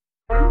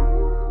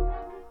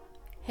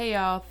Hey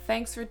y'all,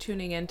 thanks for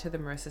tuning in to the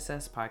Marissa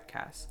Says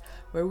podcast,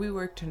 where we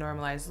work to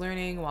normalize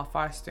learning while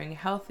fostering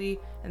healthy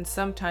and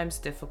sometimes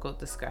difficult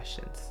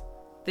discussions.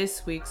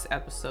 This week's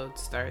episode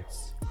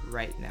starts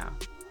right now.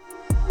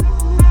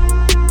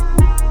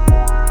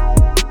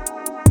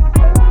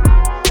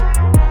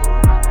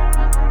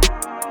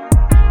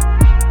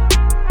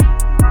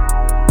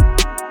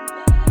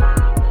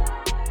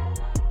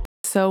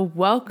 So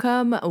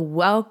welcome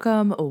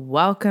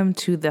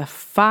to the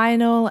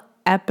final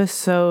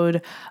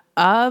episode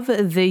of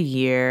the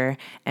year,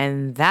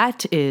 and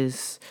that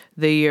is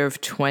the year of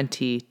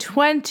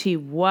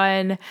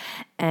 2021.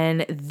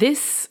 And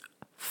this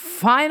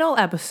final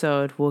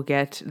episode will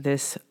get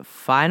this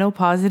final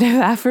positive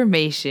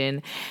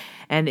affirmation,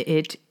 and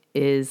it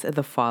is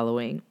the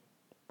following: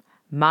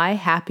 my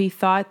happy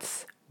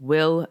thoughts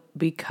will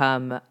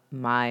become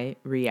my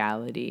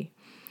reality.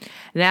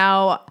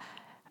 Now,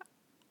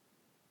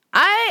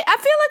 I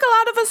feel like a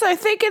lot of us are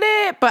thinking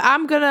it, but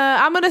I'm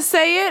gonna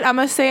say it. I'm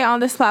gonna say it on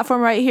this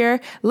platform right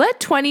here. Let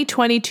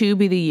 2022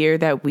 be the year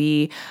that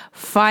we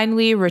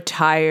finally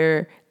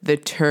retire the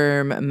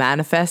term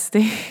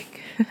manifesting.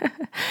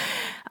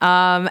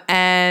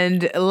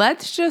 And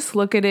let's just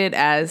look at it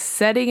as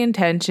setting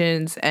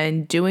intentions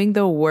and doing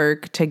the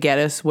work to get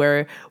us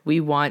where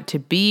we want to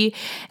be,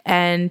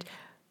 and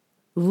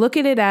look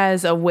at it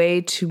as a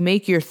way to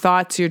make your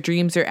thoughts, your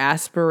dreams, your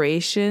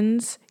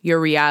aspirations your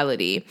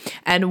reality.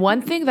 And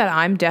one thing that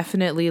I'm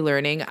definitely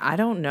learning,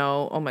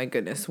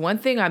 one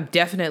thing I'm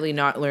definitely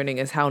not learning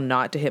is how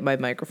not to hit my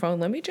microphone.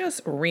 Let me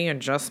just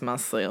readjust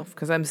myself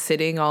because I'm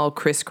sitting all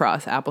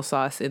crisscross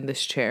applesauce in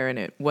this chair and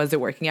it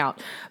wasn't working out.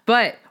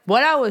 But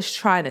what I was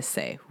trying to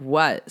say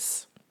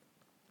was,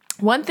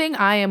 one thing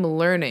I am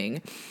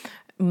learning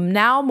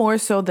now more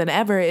so than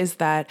ever is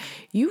that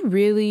you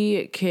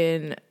really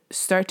can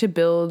start to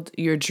build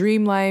your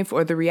dream life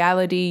or the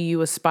reality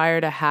you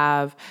aspire to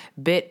have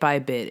bit by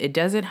bit. It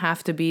doesn't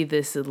have to be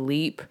this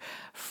leap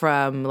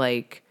from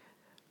like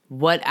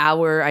what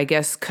our,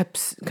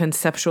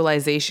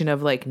 conceptualization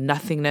of like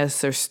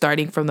nothingness or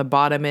starting from the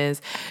bottom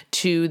is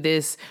to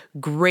this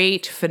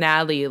great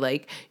finale.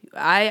 Like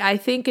I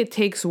think it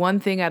takes one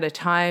thing at a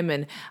time,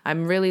 and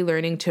I'm really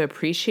learning to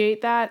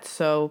appreciate that.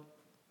 So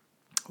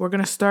we're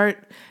going to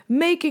start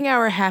making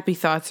our happy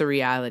thoughts a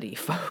reality,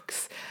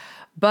 folks.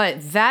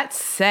 But that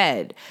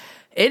said,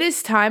 it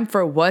is time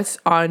for what's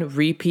on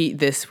repeat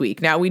this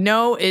week. Now, we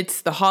know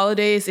it's the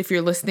holidays. If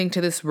you're listening to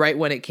this right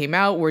when it came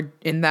out, we're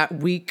in that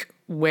week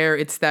where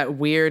it's that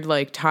weird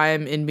like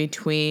time in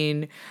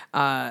between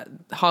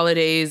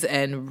holidays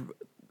and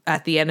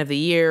at the end of the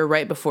year,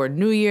 right before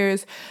New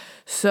Year's.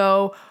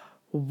 So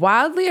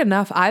wildly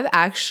enough, I've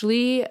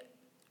actually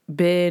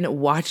been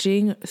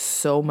watching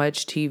so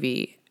much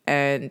TV,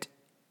 and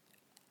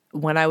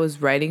when I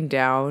was writing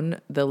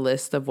down the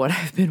list of what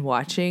I've been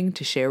watching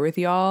to share with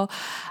y'all,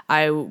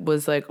 I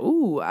was like,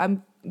 ooh,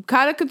 I'm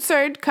kind of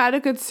concerned.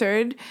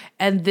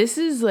 And this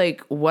is like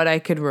what I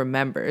could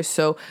remember.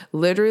 So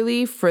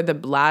literally for the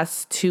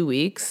last 2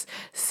 weeks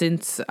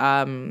since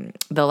the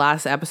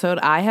last episode,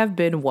 I have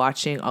been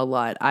watching a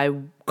lot. I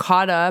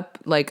caught up,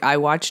 like I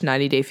watched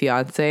 90 Day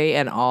Fiancé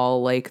and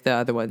all like the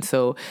other ones.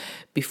 So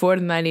before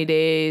the 90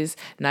 Days,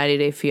 90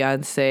 Day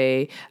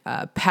Fiancé,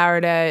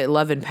 Paradise,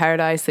 Love in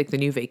Paradise, like the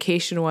new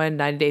vacation one,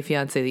 90 Day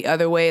Fiancé the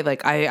other way.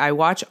 Like I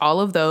watch all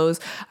of those.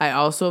 I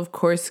also, of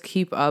course,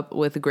 keep up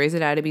with Grey's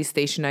Anatomy,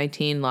 Station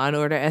 19, Law &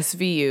 Order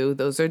SVU.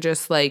 Those are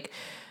just like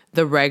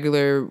the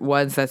regular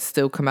ones that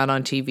still come out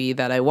on TV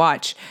that I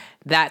watch.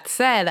 That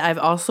said, I've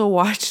also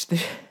watched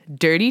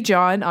Dirty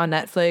John on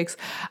Netflix.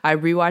 I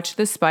rewatched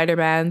the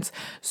Spider-Mans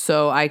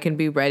so I can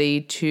be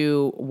ready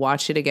to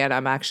watch it again.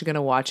 I'm actually going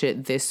to watch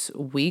it this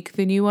week,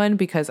 the new one,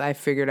 because I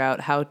figured out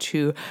how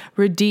to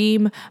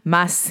redeem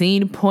my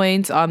scene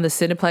points on the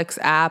Cineplex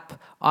app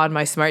on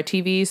my smart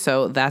TV.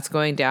 So that's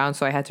going down.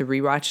 So I had to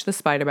rewatch the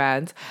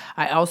Spider-Mans.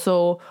 I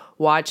also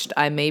watched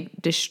I May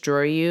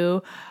Destroy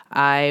You.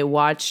 I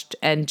watched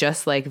And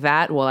Just Like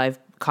That. Well, I've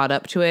caught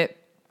up to it.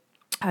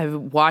 I've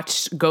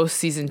watched Ghost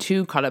Season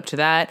 2, caught up to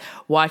that.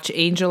 Watch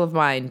Angel of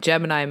Mine,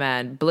 Gemini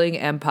Man, Bling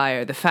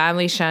Empire, The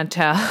Family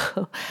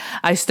Chantel.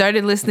 I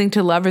started listening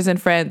to Lovers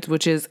and Friends,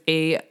 which is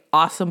a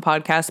awesome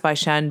podcast by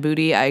Shan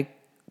Boody. I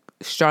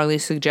strongly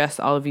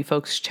suggest all of you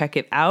folks check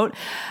it out.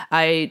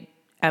 I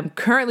am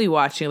currently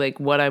watching, like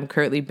what I'm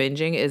currently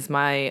binging is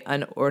My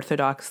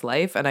Unorthodox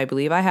Life, and I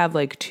believe I have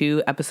like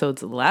 2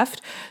 episodes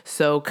left.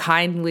 So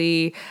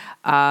kindly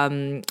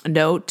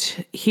note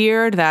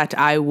here that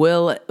I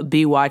will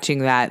be watching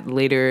that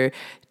later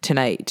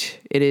tonight.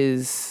 It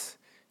is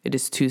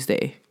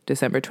Tuesday,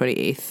 December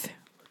 28th.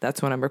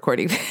 That's when I'm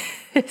recording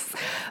this.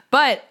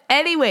 But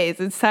anyways,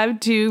 it's time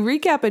to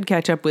recap and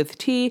catch up with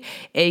T,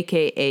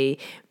 aka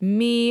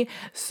me.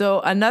 So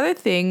another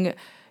thing,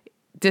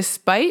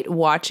 despite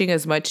watching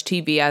as much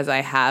TV as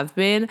I have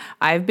been,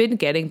 I've been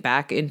getting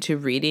back into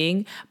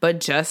reading, but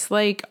just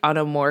like on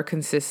a more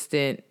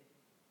consistent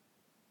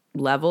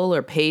level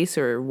or pace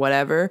or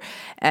whatever.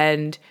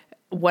 And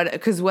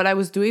what I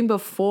was doing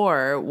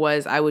before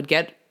was I would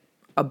get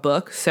a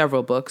book,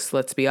 several books,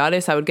 let's be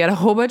honest. I would get a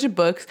whole bunch of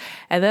books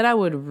and then I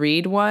would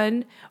read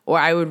one, or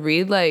I would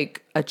read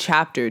like a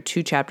chapter,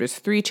 2 chapters,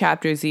 3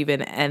 chapters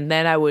even, and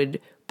then I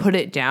would put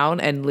it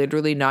down and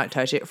literally not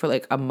touch it for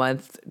like a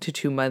month to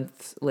 2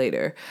 months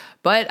later.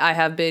 But I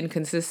have been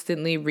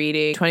consistently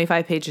reading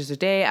 25 pages a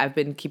day. I've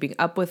been keeping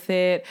up with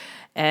it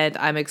and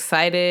I'm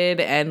excited.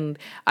 And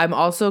I'm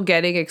also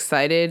getting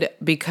excited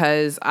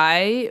because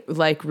I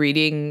like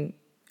reading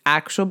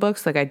actual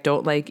books. Like I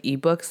don't like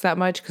ebooks that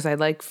much because I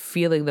like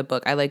feeling the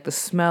book. I like the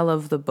smell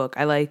of the book.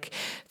 I like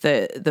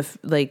the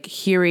like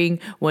hearing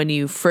when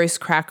you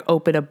first crack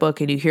open a book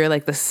and you hear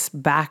like the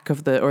back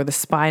of the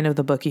spine of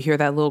the book. You hear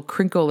that little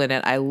crinkle in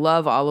it. I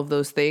love all of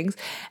those things.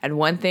 And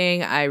one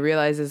thing I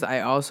realize is I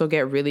also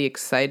get really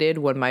excited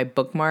when my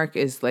bookmark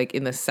is like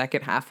in the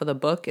second half of the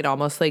book. It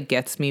almost like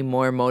gets me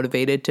more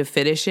motivated to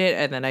finish it,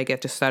 and then I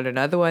get to start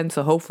another one.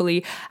 So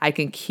hopefully I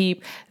can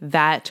keep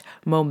that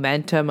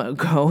momentum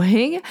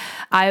going.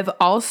 I've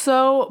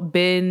also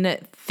been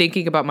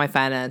thinking about my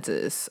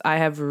finances. I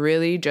have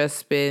really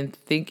just been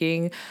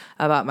thinking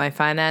about my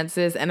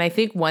finances. And I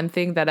think one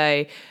thing that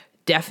I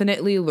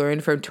definitely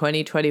learned from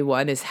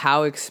 2021 is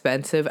how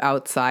expensive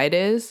outside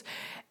is.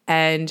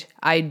 And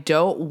I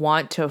don't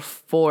want to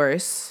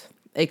force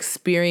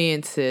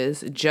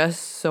experiences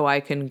just so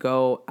I can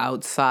go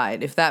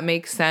outside. If that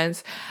makes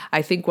sense.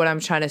 I think what I'm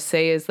trying to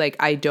say is like,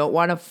 I don't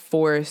want to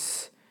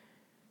force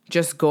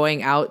just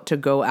going out to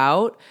go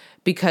out,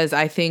 because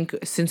I think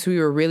since we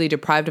were really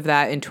deprived of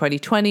that in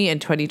 2020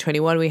 and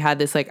 2021, we had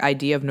this like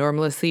idea of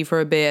normalcy for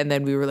a bit, and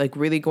then we were like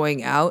really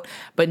going out.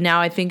 But now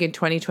I think in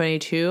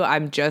 2022,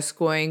 I'm just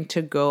going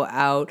to go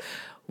out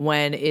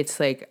when it's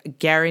like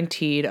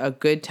guaranteed a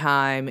good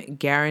time,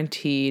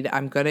 guaranteed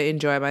I'm going to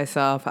enjoy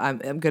myself. I'm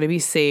going to be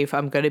safe.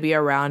 I'm going to be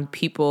around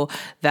people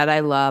that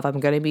I love. I'm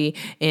going to be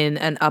in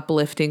an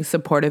uplifting,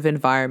 supportive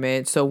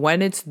environment. So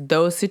when it's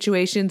those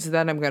situations,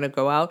 then I'm going to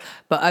go out.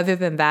 But other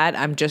than that,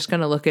 I'm just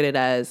going to look at it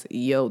as,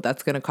 yo,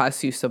 that's going to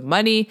cost you some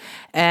money.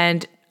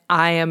 And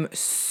I am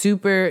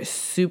super,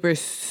 super,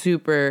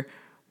 super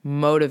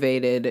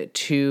motivated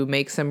to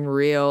make some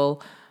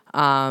real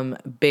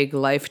big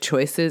life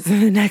choices in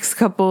the next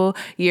couple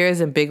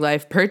years and big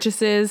life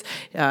purchases,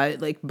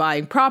 like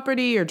buying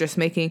property or just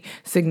making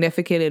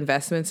significant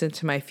investments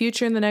into my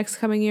future in the next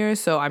coming years.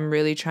 So I'm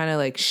really trying to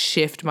like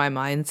shift my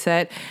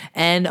mindset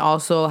and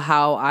also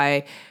how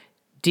I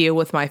deal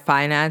with my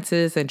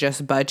finances and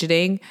just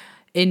budgeting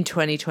in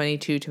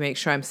 2022 to make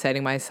sure I'm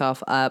setting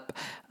myself up.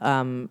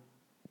 I'm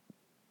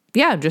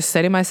just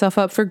setting myself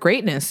up for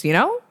greatness,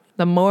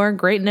 the more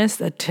greatness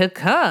to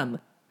come.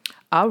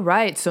 All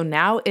right, so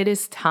now it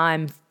is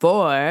time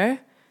for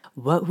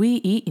what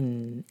we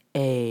eatin',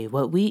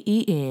 what we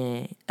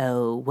eatin',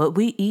 what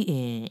we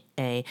eatin',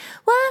 what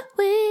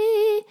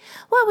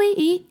we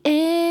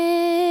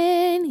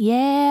eatin',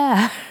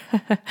 yeah.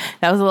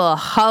 That was a little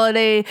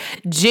holiday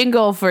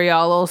jingle for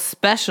y'all, a little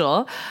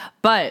special,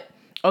 but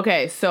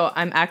okay, so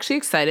I'm actually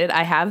excited.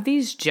 I have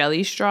these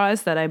jelly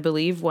straws that I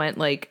believe went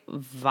like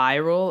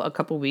viral a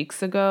couple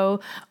weeks ago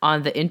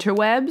on the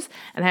interwebs.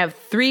 And I have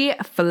 3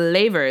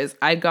 flavors.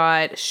 I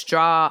got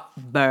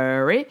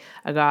strawberry,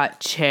 I got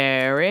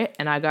cherry,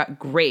 and I got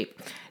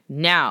grape.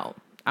 Now,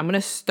 I'm going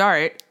to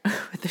start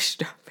with the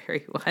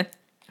strawberry one.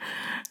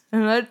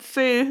 And let's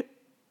see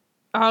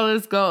how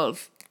this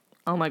goes.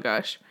 Oh my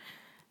gosh.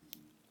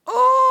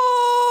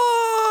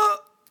 Oh,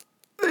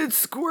 it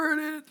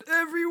squirted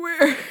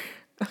everywhere.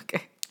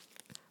 Okay.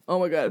 Oh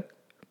my God.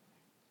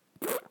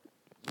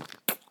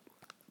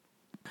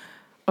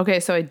 Okay,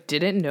 so I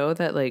didn't know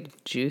that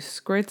like juice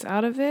squirts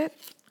out of it.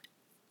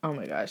 Oh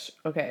my gosh.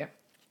 Okay.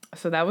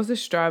 So that was the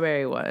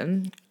strawberry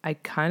one. I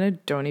kind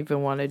of don't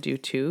even want to do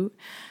 2.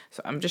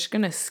 So I'm just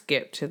going to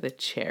skip to the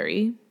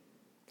cherry.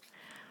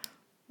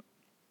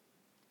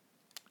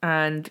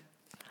 And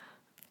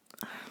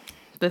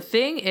the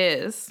thing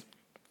is,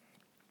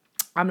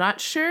 I'm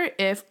not sure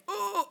if...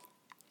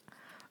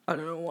 I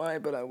don't know why,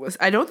 but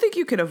I don't think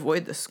you can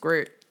avoid the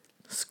squirtle.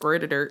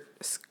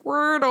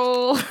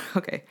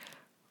 Okay.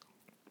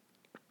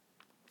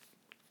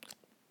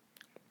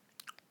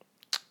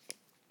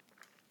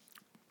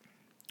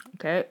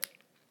 Okay.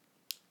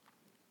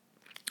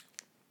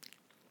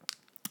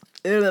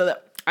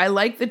 I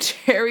like the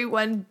cherry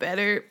one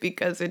better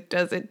because it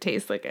doesn't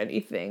taste like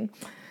anything.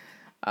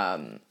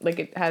 Like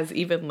it has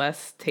even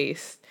less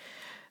taste.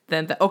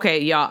 Okay,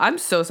 y'all, I'm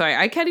so sorry.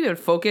 I can't even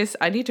focus.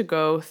 I need to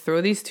go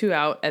throw these 2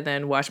 out and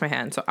then wash my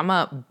hands. So I'm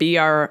a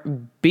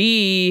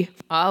BRB.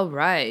 All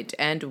right,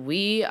 and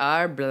we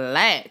are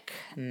black.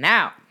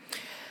 Now,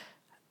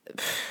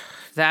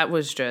 that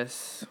was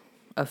just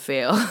a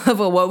fail of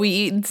a what we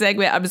eat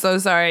segment. I'm so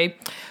sorry.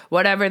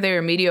 Whatever, they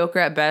were mediocre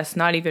at best.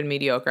 Not even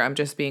mediocre. I'm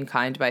just being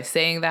kind by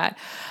saying that.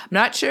 I'm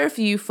not sure if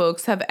you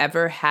folks have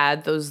ever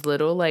had those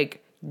little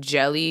like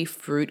jelly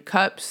fruit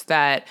cups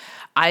that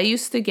I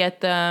used to get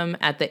them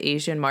at the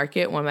Asian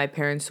market when my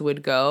parents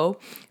would go.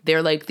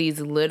 They're like these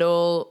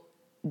little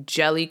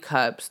jelly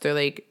cups. They're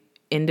like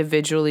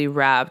individually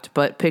wrapped,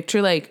 but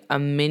picture like a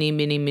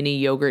mini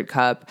yogurt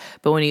cup.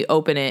 But when you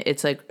open it,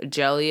 it's like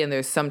jelly, and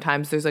there's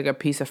like a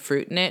piece of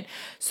fruit in it.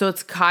 So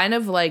it's kind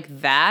of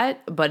like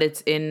that, but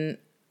it's in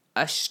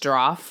a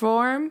straw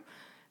form,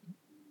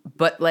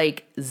 but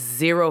like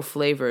zero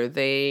flavor.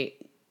 They,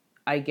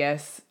 I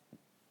guess,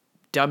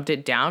 dumped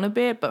it down a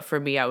bit, but for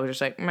me, I was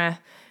just like, meh,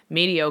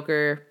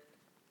 mediocre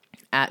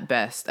at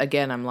best.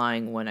 Again, I'm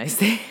lying when I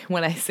say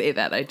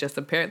that. I just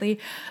apparently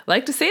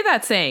like to say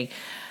that saying.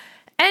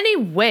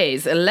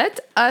 Anyways, let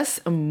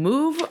us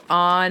move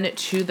on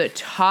to the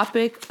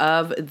topic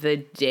of the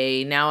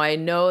day. Now, I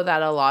know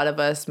that a lot of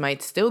us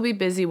might still be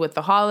busy with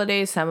the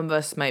holidays. Some of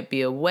us might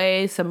be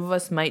away. Some of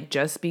us might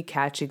just be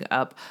catching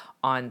up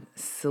on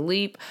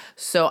sleep.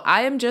 So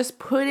I am just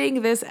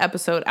putting this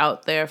episode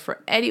out there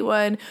for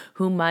anyone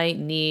who might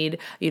need,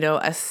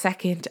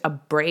 a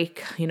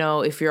break.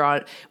 If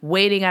you're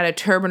waiting at a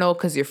terminal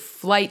because your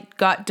flight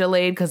got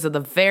delayed because of the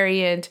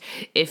variant,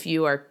 if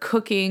you are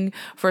cooking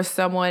for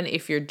someone,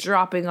 if you're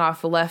dropping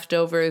off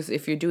leftovers,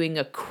 if you're doing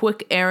a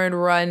quick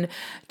errand run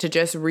to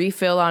just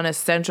refill on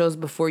essentials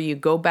before you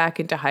go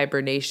back into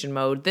hibernation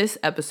mode, this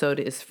episode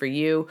is for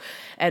you.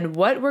 And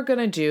what we're going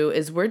to do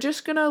is we're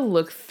just going to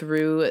look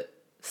through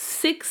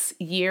 6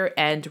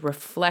 year-end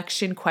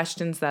reflection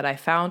questions that I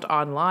found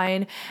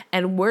online,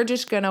 and we're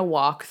just going to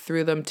walk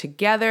through them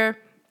together.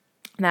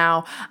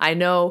 Now, I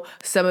know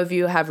some of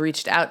you have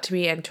reached out to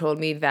me and told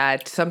me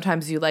that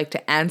sometimes you like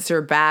to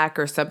answer back,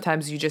 or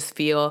sometimes you just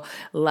feel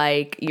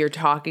like you're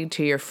talking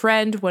to your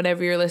friend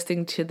whenever you're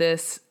listening to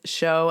this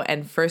show.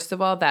 And first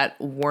of all,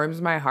 that warms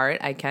my heart.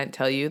 I can't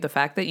tell you the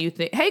fact that you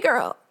think, hey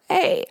girl,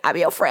 hey, I'm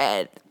your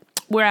friend.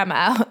 Where am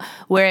I?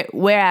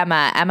 Where am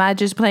I? Am I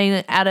just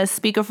playing out a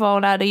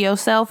speakerphone out of your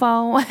cell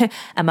phone?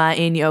 Am I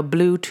in your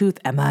Bluetooth?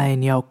 Am I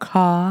in your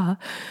car?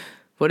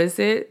 What is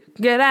it?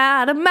 Get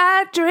out of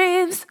my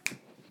dreams.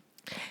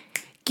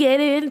 Get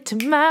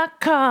into my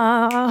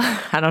car.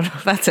 I don't know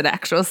if that's an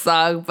actual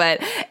song, but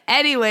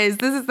anyways,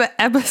 this is the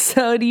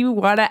episode you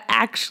want to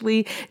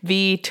actually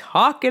be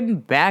talking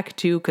back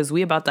to, because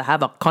we're about to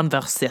have a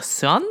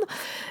conversation.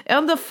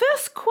 And the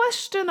first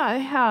question I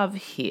have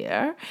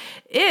here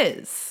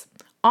is,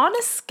 on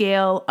a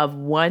scale of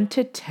 1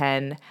 to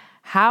 10,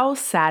 how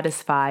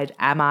satisfied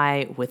am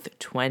I with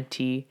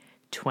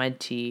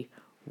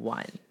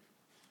 2021?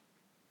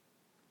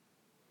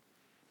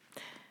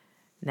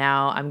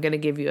 Now, I'm going to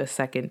give you a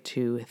second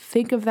to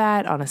think of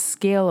that. On a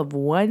scale of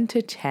 1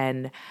 to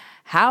 10,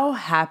 how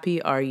happy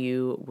are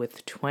you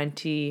with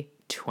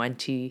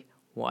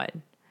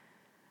 2021?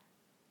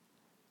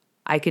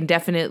 I can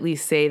definitely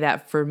say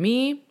that for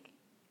me,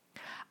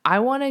 I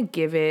want to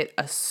give it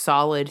a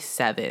solid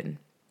 7.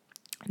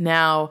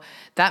 Now,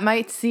 that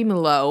might seem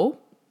low,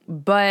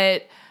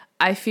 but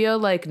I feel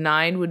like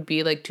 9 would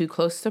be like too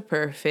close to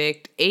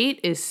perfect. 8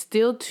 is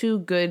still too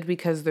good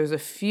because there's a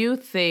few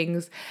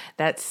things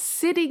that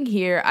sitting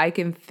here I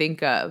can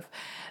think of,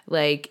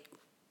 like,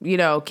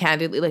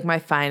 candidly, like my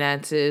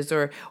finances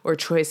or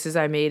choices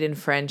I made in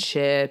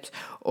friendships,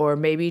 or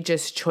maybe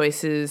just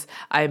choices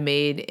I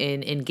made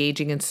in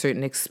engaging in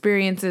certain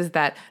experiences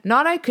that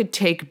not I could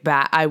take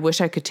back. I wish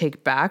I could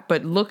take back,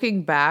 but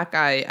looking back,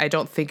 I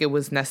don't think it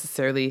was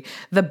necessarily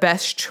the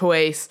best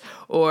choice,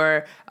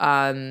 or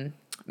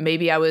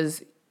maybe I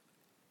was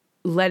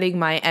letting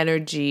my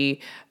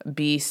energy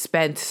be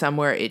spent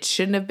somewhere it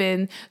shouldn't have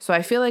been. So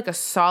I feel like a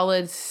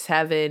solid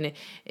 7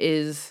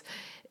 is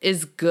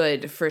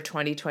good for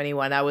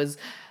 2021. I was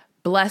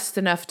blessed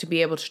enough to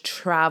be able to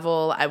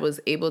travel. I was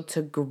able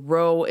to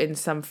grow in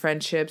some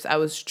friendships. I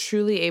was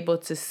truly able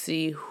to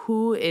see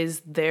who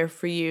is there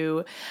for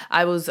you.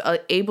 I was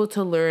able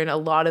to learn a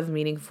lot of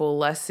meaningful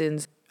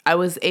lessons. I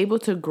was able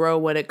to grow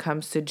when it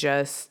comes to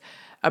just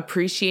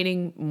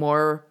appreciating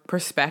more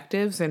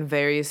perspectives and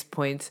various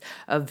points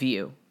of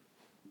view.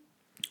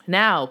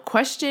 Now,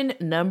 question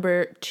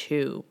number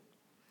 2.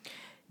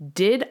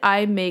 Did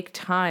I make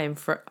time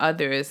for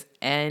others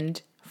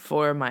and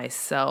for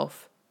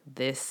myself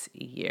this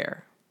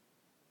year?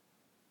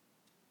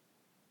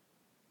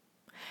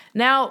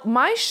 Now,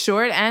 my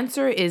short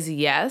answer is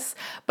yes,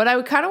 but I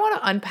would kind of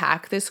want to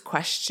unpack this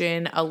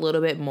question a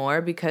little bit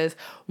more, because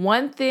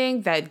one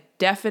thing that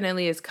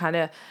definitely is kind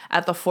of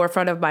at the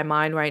forefront of my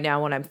mind right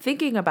now when I'm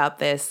thinking about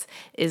this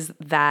is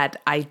that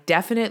I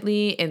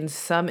definitely, in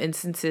some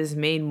instances,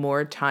 made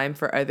more time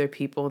for other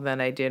people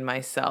than I did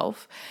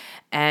myself.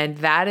 And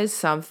that is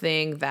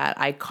something that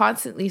I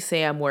constantly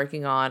say I'm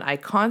working on. I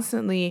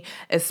constantly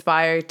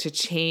aspire to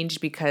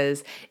change,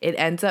 because it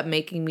ends up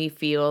making me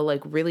feel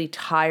like really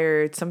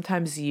tired,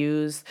 sometimes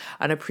used,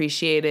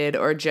 unappreciated,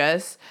 or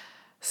just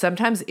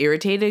sometimes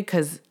irritated,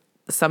 because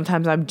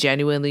sometimes I'm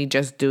genuinely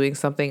just doing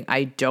something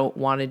I don't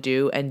want to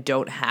do and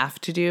don't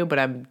have to do, but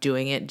I'm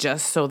doing it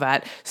just so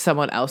that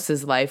someone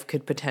else's life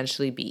could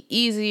potentially be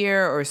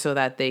easier, or so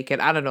that they can,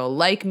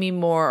 like me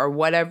more, or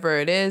whatever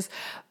it is.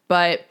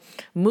 But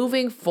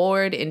moving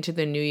forward into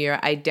the new year,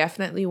 I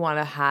definitely want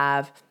to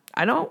have,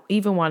 I don't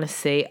even want to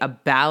say a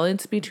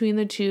balance between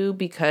the two,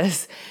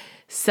 because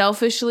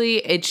Selfishly,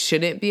 it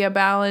shouldn't be a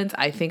balance.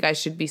 I think I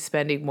should be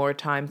spending more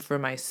time for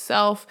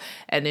myself,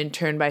 and in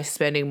turn, by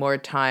spending more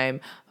time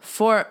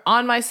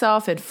on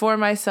myself and for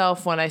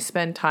myself, when I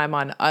spend time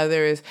on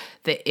others,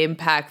 the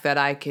impact that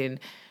I can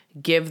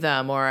give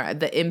them or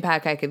the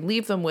impact I can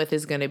leave them with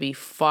is going to be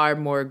far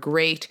more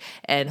great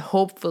and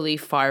hopefully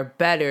far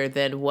better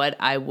than what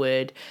I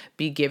would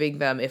be giving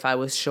them if I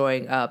was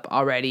showing up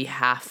already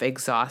half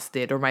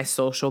exhausted or my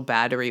social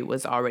battery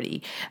was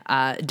already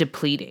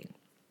depleting.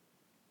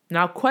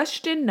 Now,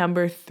 question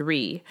number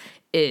 3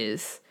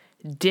 is,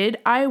 did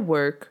I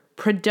work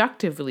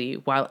productively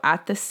while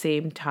at the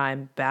same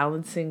time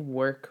balancing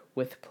work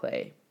with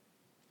play?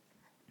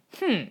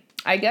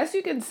 I guess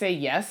you can say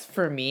yes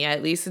for me,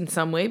 at least in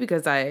some way,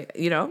 because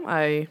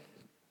I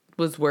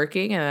was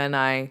working and then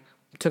I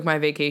took my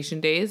vacation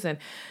days, and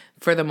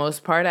for the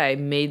most part, I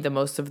made the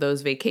most of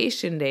those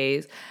vacation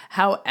days.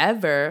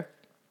 However,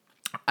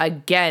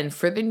 again,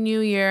 for the new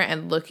year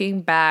and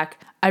looking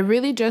back, I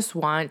really just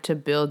want to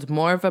build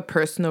more of a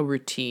personal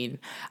routine.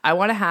 I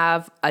want to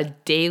have a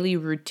daily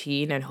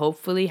routine, and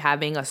hopefully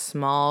having a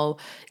small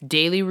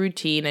daily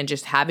routine and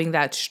just having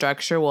that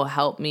structure will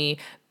help me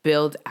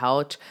build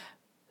out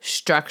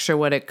structure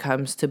when it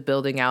comes to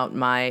building out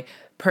my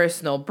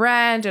personal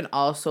brand and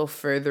also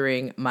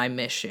furthering my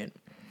mission.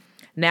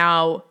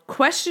 Now,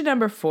 question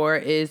number 4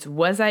 is,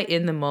 was I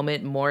in the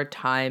moment more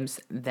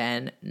times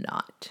than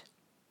not?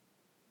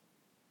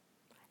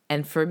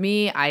 And for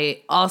me,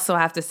 I also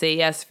have to say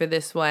yes for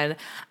this one.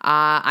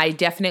 I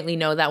definitely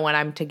know that when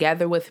I'm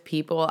together with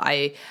people,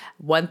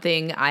 one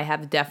thing I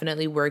have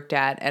definitely worked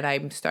at and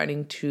I'm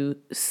starting to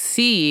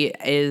see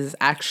is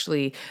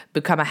actually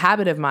become a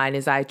habit of mine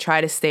is I try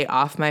to stay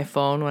off my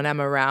phone when I'm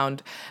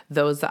around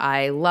those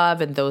I love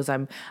and those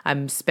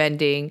I'm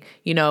spending,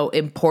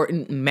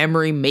 important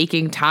memory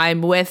making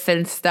time with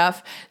and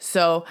stuff.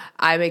 So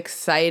I'm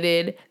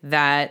excited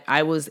that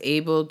I was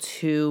able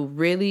to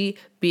really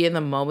be in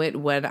the moment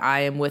when I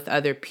am with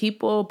other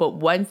people. But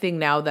one thing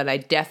now that I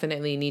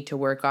definitely need to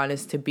work on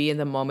is to be in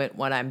the moment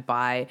when I'm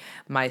by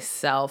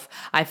myself.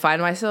 I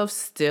find myself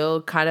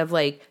still kind of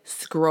like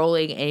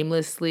scrolling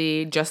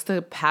aimlessly just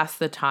to pass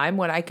the time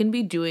when I can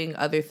be doing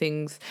other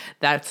things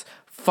that's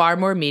far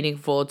more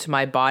meaningful to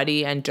my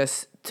body and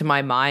just to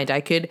my mind.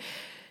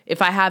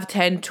 If I have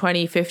 10,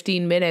 20,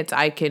 15 minutes,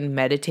 I can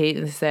meditate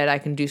instead. I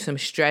can do some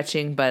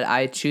stretching, but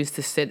I choose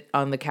to sit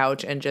on the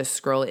couch and just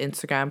scroll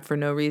Instagram for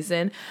no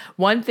reason.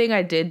 One thing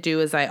I did do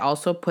is I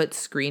also put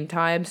screen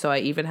time. So I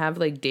even have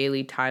like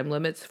daily time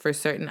limits for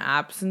certain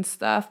apps and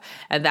stuff.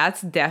 And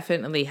that's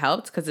definitely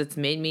helped because it's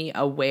made me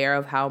aware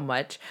of how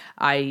much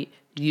I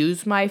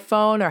use my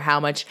phone or how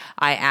much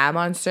I am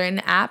on certain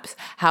apps.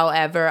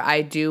 However,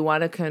 I do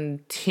want to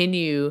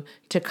continue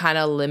to kind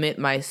of limit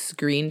my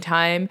screen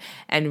time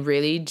and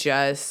really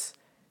just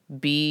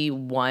be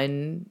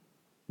one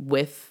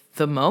with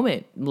the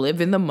moment,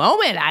 live in the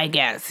moment, I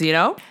guess,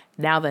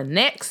 Now the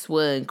next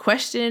one,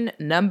 question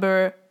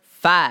number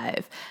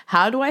 5.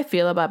 How do I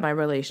feel about my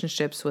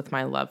relationships with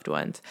my loved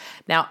ones?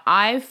 Now,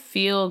 I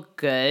feel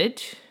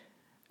good.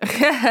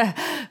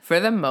 For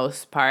the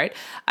most part.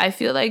 I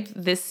feel like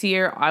this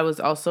year I was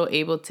also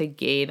able to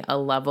gain a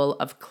level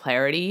of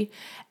clarity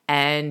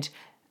and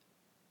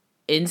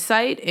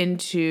insight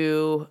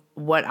into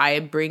what I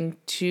bring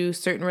to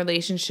certain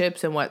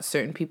relationships and what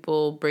certain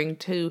people bring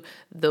to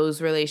those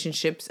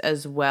relationships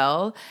as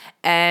well.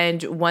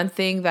 And one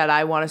thing that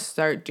I want to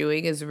start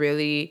doing is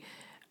really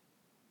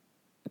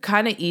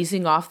kind of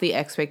easing off the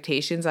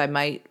expectations I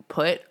might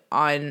put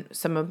on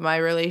some of my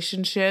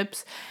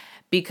relationships,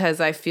 because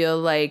I feel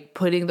like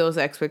putting those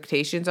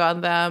expectations on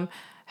them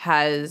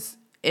has,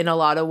 in a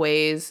lot of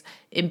ways,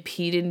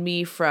 impeded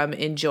me from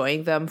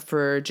enjoying them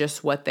for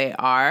just what they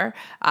are.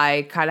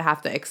 I kind of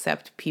have to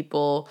accept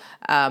people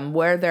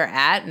where they're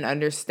at and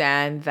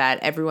understand that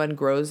everyone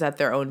grows at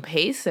their own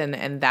pace,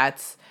 and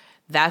that's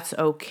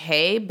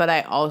okay. But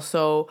I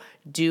also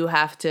do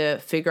have to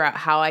figure out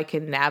how I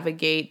can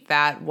navigate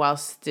that while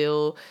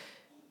still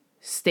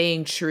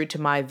staying true to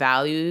my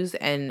values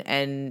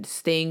and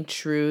staying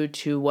true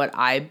to what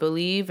I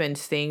believe and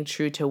staying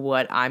true to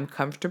what I'm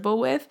comfortable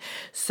with.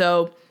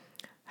 So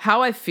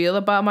how I feel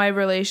about my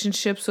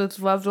relationships with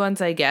loved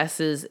ones, I guess,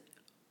 is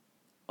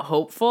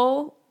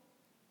hopeful,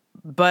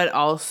 but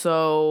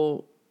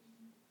also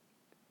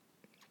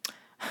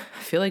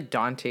I feel like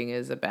daunting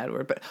is a bad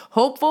word, but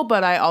hopeful,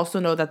 but I also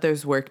know that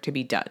there's work to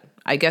be done.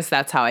 I guess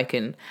that's how I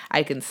can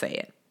say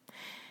it.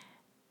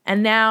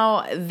 And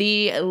now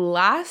the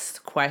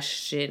last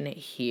question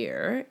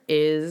here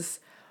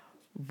is,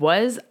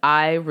 was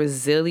I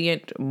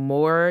resilient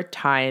more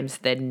times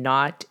than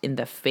not in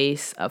the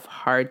face of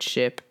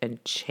hardship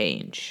and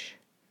change?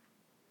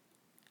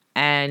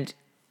 And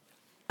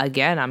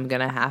again, I'm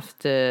going to have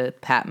to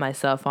pat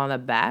myself on the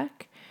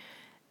back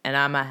and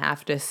I'm going to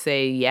have to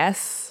say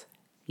yes.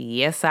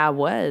 Yes, I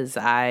was.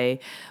 I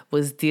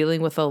was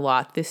dealing with a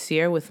lot this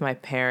year with my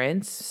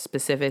parents,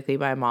 specifically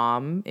my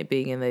mom,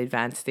 being in the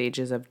advanced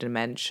stages of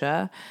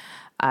dementia.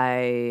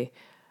 I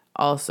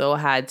also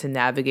had to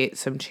navigate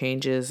some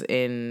changes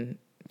in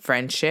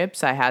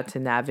friendships. I had to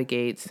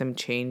navigate some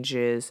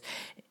changes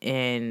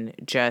in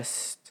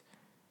just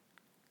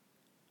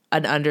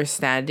an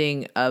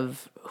understanding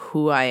of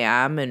who I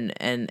am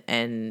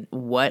and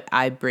what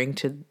I bring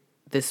to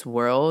this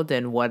world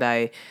and what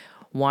I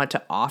want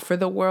to offer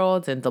the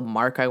world and the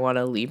mark I want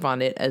to leave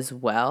on it as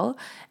well.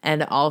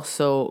 And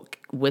also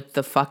with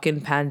the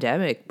fucking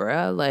pandemic,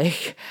 bruh,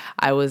 like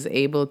I was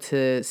able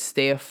to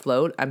stay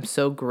afloat. I'm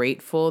so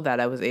grateful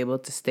that I was able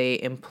to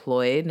stay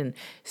employed and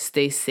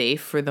stay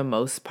safe for the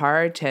most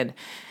part and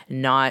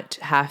not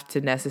have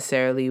to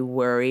necessarily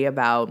worry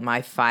about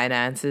my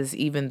finances,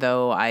 even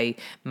though I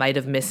might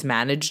have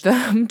mismanaged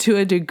them to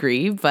a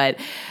degree. But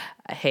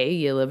hey,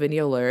 you live and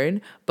you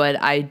learn.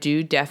 But I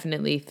do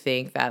definitely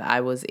think that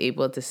I was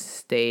able to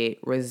stay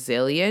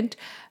resilient.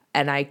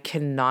 And I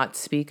cannot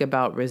speak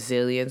about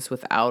resilience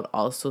without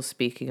also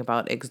speaking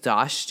about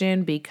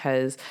exhaustion,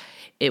 because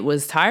it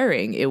was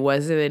tiring. It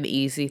wasn't an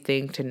easy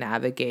thing to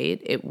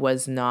navigate. It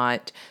was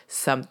not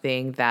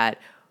something that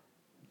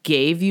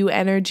gave you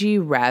energy,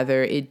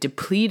 rather it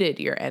depleted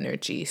your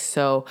energy.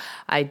 So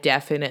I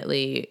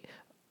definitely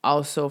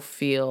also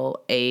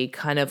feel a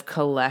kind of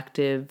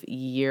collective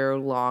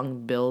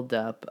year-long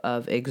buildup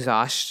of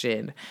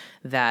exhaustion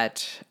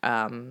that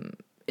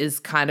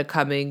is kind of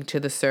coming to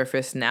the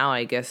surface now,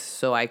 I guess,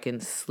 so I can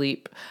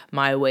sleep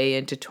my way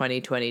into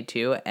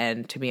 2022.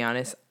 And to be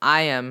honest,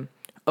 I am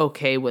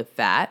okay with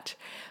that.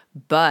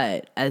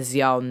 But as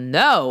y'all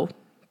know,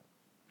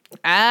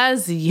 I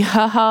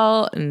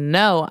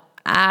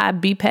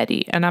be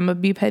petty, and I'm going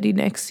to be petty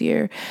next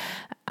year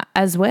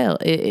as well.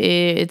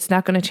 It's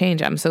not going to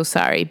change. I'm so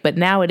sorry. But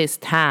now it is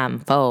time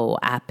for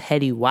a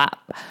petty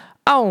wop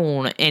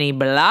on any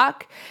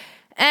block.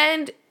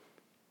 And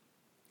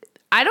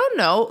I don't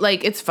know,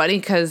 like, it's funny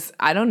because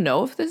I don't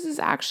know if this is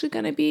actually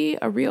going to be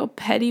a real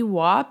petty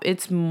wop.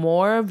 It's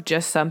more of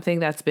just something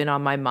that's been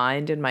on my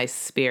mind and my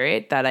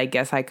spirit that I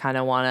guess I kind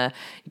of want to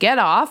get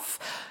off.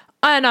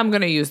 And I'm going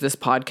to use this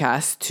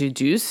podcast to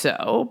do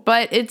so.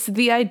 But it's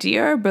the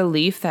idea or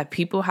belief that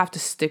people have to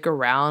stick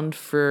around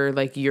for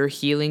like your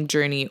healing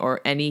journey or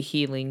any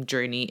healing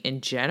journey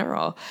in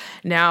general.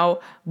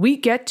 Now, we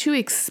get to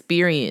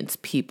experience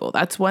people.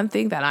 That's one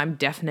thing that I'm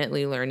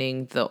definitely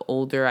learning the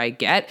older I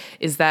get,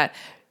 is that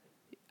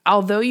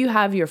although you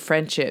have your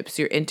friendships,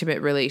 your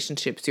intimate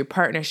relationships, your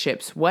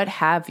partnerships, what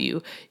have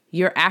you,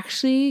 you're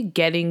actually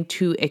getting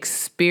to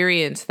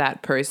experience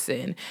that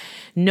person.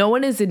 No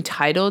one is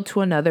entitled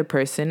to another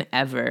person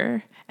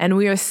ever. And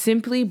we are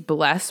simply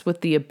blessed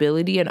with the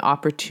ability and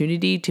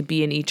opportunity to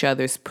be in each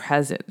other's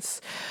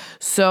presence.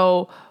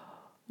 So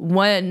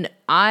when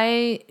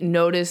I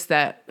notice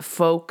that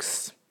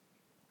folks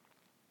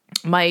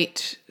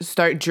might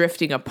start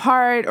drifting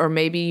apart, or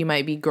maybe you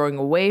might be growing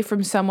away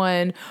from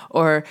someone,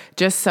 or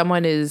just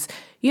someone is,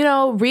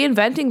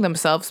 reinventing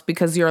themselves,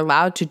 because you're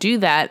allowed to do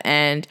that.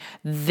 And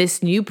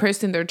this new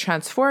person they're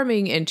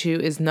transforming into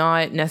is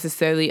not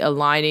necessarily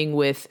aligning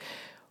with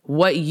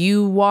what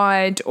you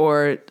want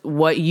or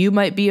what you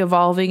might be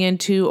evolving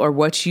into or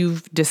what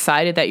you've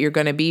decided that you're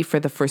going to be for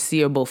the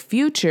foreseeable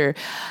future.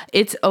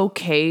 It's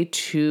okay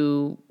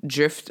to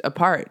drift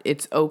apart.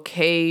 It's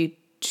okay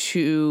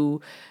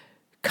to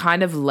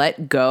kind of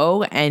let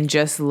go and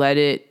just let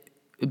it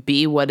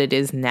be what it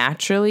is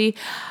naturally.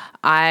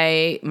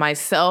 I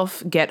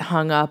myself get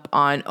hung up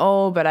on,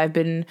 but I've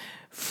been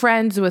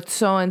friends with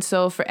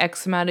so-and-so for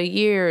X amount of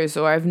years,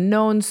 or I've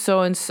known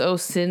so-and-so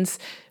since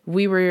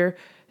we were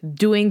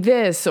doing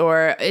this,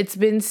 or it's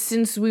been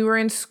since we were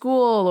in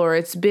school, or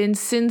it's been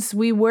since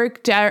we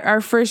worked at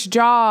our first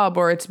job,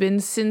 or it's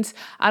been since,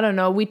 I don't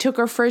know, we took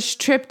our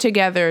first trip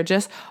together.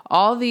 Just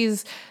all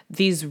these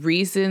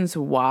reasons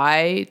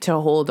why to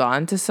hold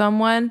on to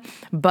someone.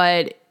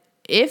 But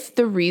if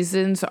the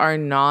reasons are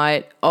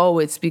not,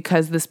 it's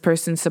because this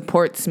person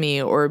supports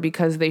me, or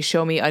because they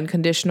show me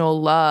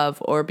unconditional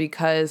love, or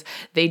because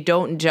they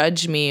don't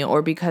judge me,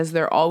 or because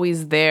they're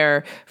always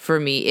there for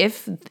me,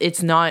 if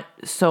it's not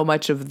so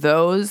much of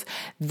those,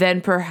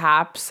 then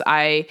perhaps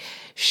I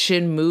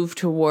should move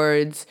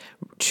towards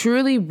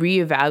truly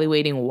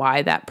reevaluating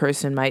why that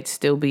person might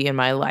still be in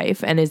my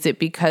life. And is it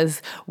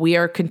because we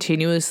are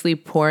continuously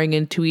pouring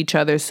into each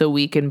other so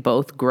we can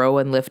both grow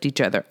and lift each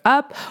other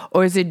up?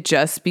 Or is it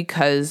just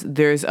because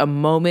there's a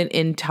moment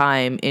in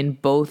time in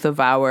both of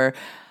our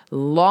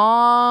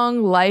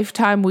long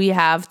lifetime we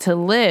have to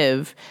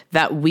live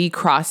that we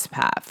cross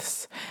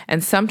paths?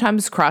 And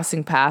sometimes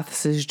crossing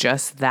paths is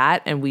just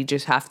that, and we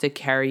just have to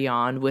carry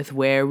on with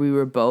where we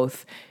were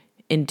both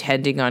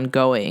intending on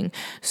going.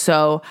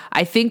 So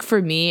I think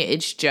for me,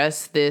 it's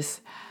just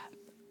this,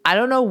 I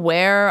don't know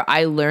where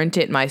I learned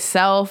it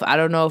myself. I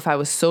don't know if I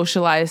was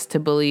socialized to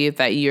believe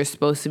that you're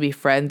supposed to be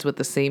friends with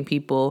the same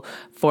people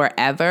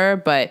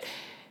forever,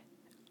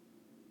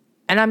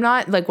 and I'm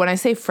not, like, when I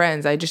say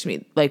friends, I just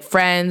mean like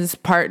friends,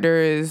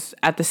 partners,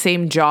 at the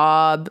same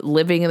job,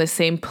 living in the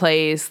same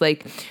place,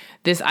 like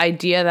this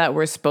idea that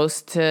we're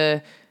supposed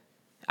to,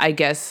 I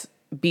guess,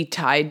 be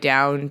tied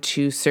down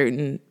to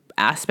certain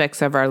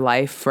aspects of our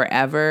life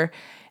forever,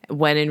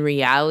 when in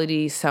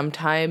reality,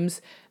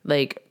 sometimes,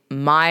 like,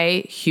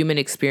 my human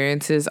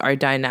experiences are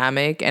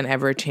dynamic and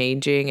ever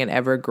changing and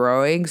ever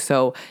growing.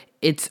 So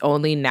it's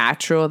only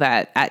natural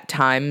that at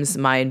times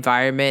my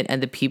environment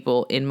and the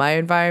people in my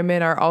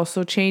environment are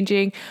also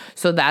changing.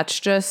 So that's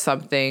just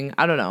something,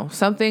 I don't know,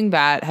 something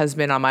that has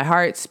been on my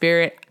heart,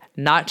 spirit.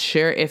 Not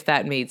sure if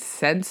that made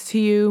sense to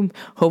you.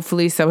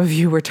 Hopefully some of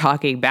you were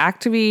talking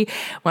back to me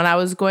when I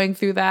was going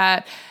through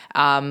that.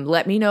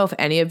 Let me know if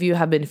any of you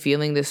have been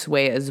feeling this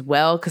way as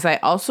well. Because I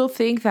also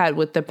think that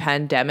with the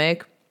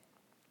pandemic,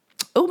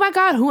 oh my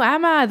God, who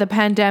am I? The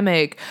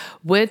pandemic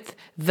with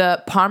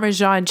the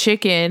Parmesan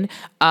chicken.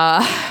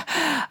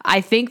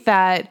 I think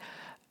that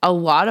a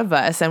lot of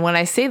us, and when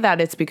I say that,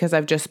 it's because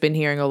I've just been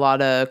hearing a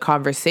lot of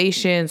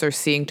conversations or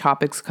seeing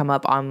topics come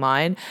up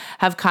online,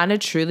 have kind of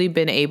truly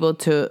been able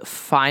to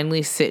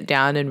finally sit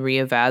down and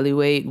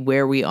reevaluate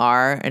where we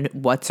are and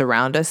what's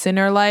around us in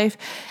our life.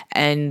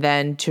 And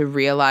then to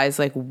realize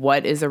like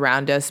what is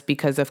around us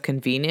because of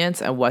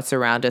convenience and what's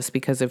around us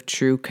because of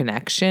true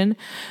connection.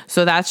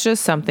 So that's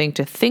just something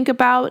to think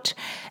about.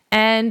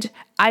 And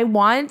I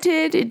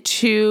wanted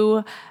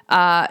to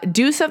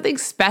do something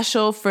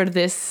special for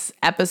this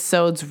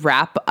episode's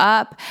wrap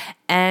up.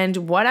 And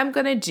what I'm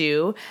going to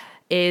do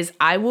is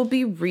I will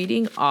be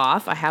reading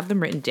off, I have them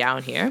written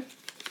down here.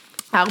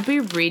 I'll be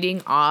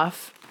reading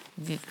off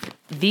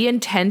the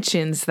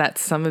intentions that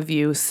some of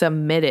you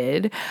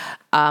submitted,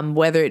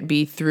 whether it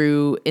be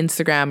through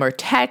Instagram or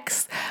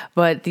text,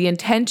 but the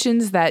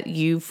intentions that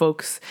you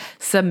folks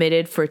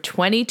submitted for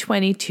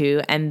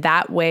 2022. And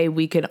that way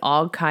we can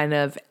all kind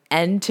of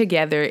end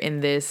together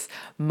in this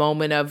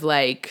moment of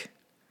like,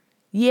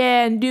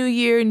 yeah, new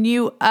year,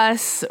 new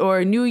us,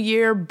 or new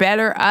year,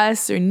 better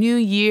us, or new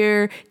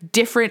year,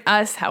 different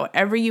us,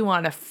 however you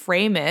want to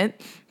frame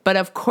it. But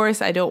of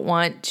course, I don't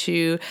want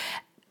to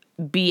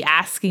be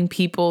asking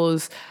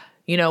people's,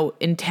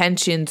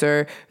 intentions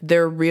or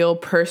their real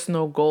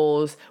personal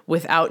goals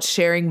without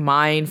sharing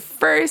mine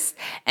first.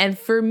 And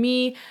for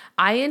me,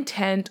 I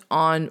intend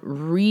on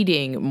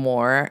reading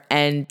more.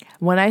 And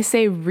when I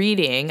say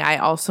reading, I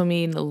also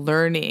mean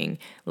learning,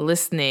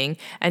 listening,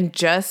 and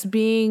just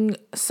being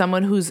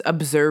someone who's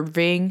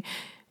observing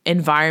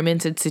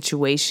environments and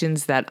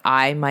situations that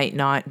I might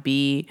not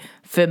be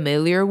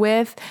familiar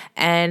with.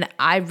 And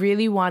I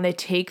really want to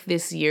take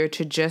this year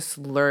to just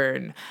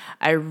learn.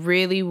 I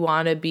really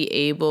want to be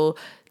able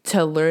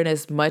to learn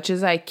as much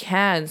as I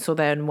can so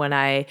that when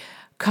I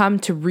come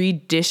to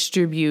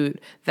redistribute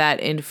that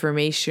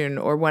information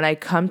or when I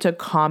come to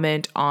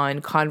comment on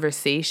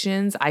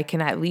conversations, I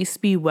can at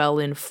least be well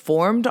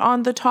informed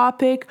on the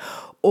topic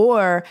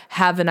or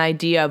have an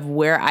idea of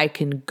where I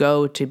can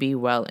go to be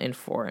well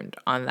informed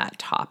on that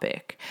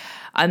topic.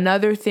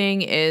 Another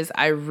thing is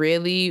I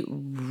really,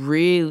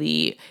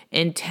 really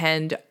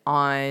intend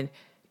on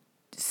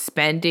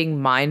spending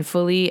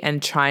mindfully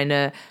and trying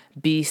to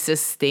be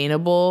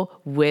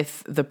sustainable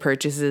with the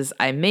purchases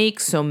I make.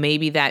 So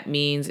maybe that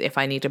means if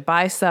I need to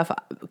buy stuff,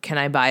 can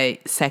I buy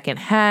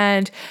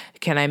secondhand?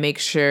 Can I make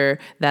sure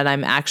that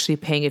I'm actually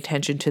paying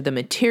attention to the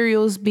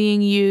materials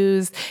being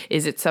used?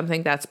 Is it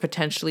something that's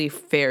potentially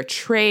fair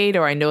trade?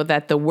 Or I know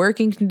that the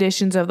working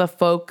conditions of the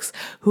folks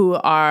who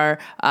are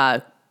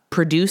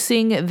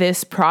producing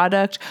this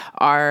product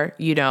are,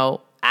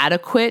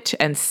 adequate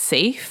and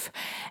safe.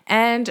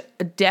 And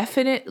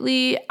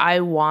definitely,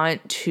 I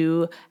want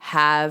to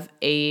have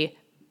a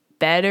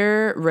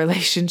better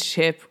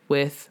relationship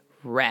with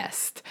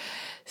rest.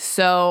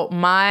 So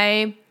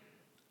my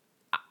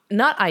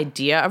not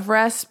idea of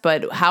rest,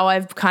 but how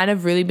I've kind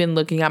of really been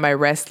looking at my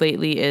rest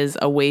lately is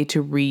a way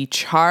to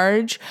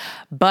recharge.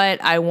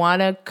 But I want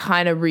to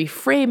kind of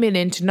reframe it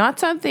into not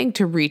something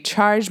to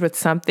recharge, but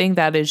something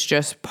that is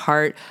just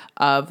part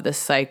of the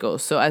cycle.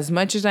 So as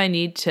much as I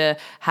need to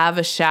have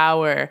a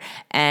shower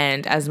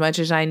and as much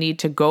as I need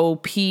to go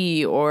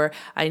pee or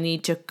I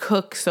need to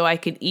cook so I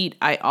can eat,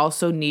 I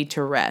also need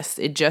to rest.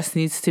 It just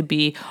needs to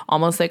be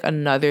almost like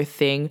another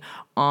thing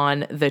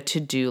on the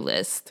to-do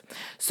list.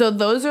 So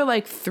those are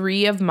like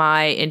 3 of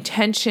my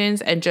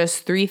intentions and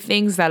just 3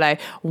 things that I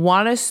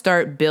want to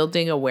start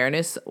building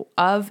awareness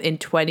of in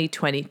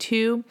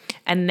 2022.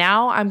 And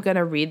now I'm going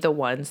to read the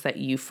ones that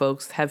you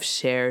folks have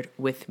shared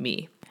with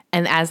me.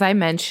 And as I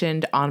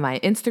mentioned on my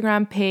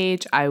Instagram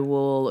page, I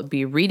will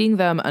be reading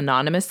them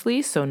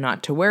anonymously, so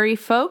not to worry,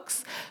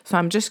 folks. So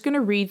I'm just going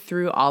to read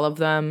through all of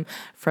them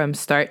from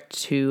start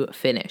to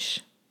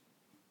finish.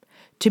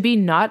 To be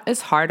not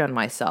as hard on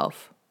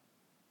myself.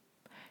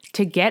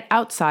 To get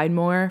outside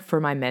more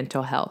for my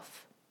mental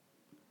health.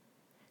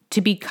 To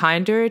be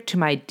kinder to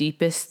my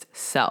deepest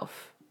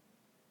self.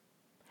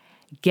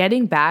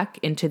 Getting back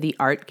into the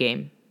art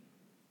game.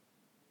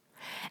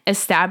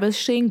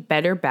 Establishing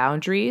better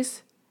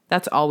boundaries.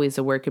 That's always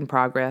a work in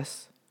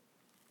progress.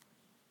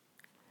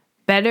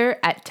 Better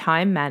at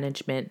time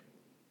management.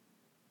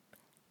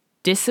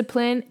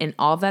 Discipline in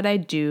all that I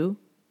do,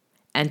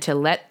 and to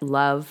let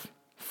love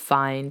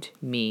find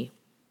me.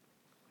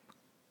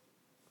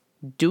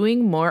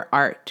 Doing more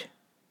art.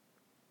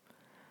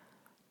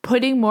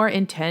 Putting more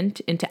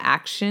intent into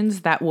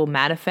actions that will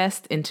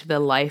manifest into the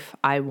life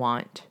I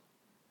want.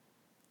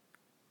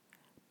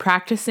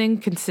 practicing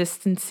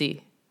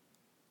consistency,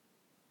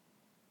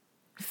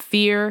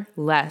 fear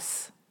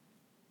less,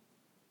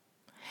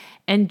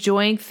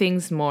 enjoying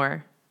things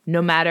more,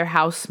 no matter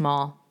how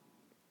small,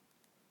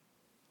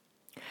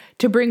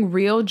 to bring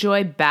real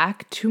joy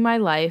back to my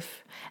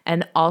life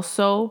and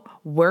also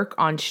work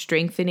on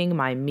strengthening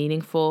my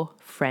meaningful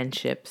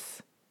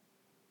friendships.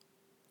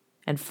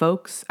 And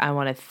folks, I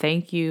want to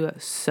thank you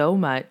so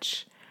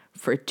much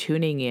for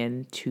tuning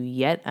in to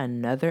yet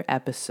another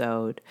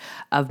episode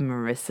of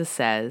Marissa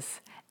Says,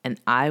 and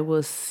I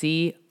will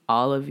see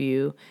all of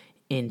you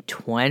in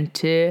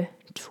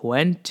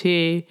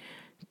 2022.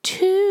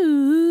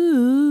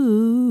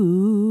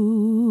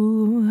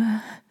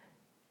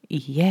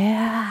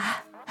 Yeah.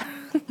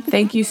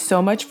 Thank you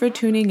so much for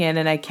tuning in,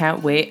 and I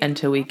can't wait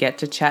until we get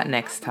to chat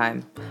next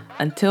time.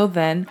 Until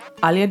then,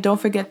 Alia,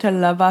 don't forget to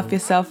love off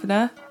yourself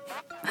now.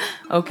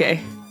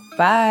 Okay,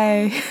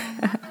 bye.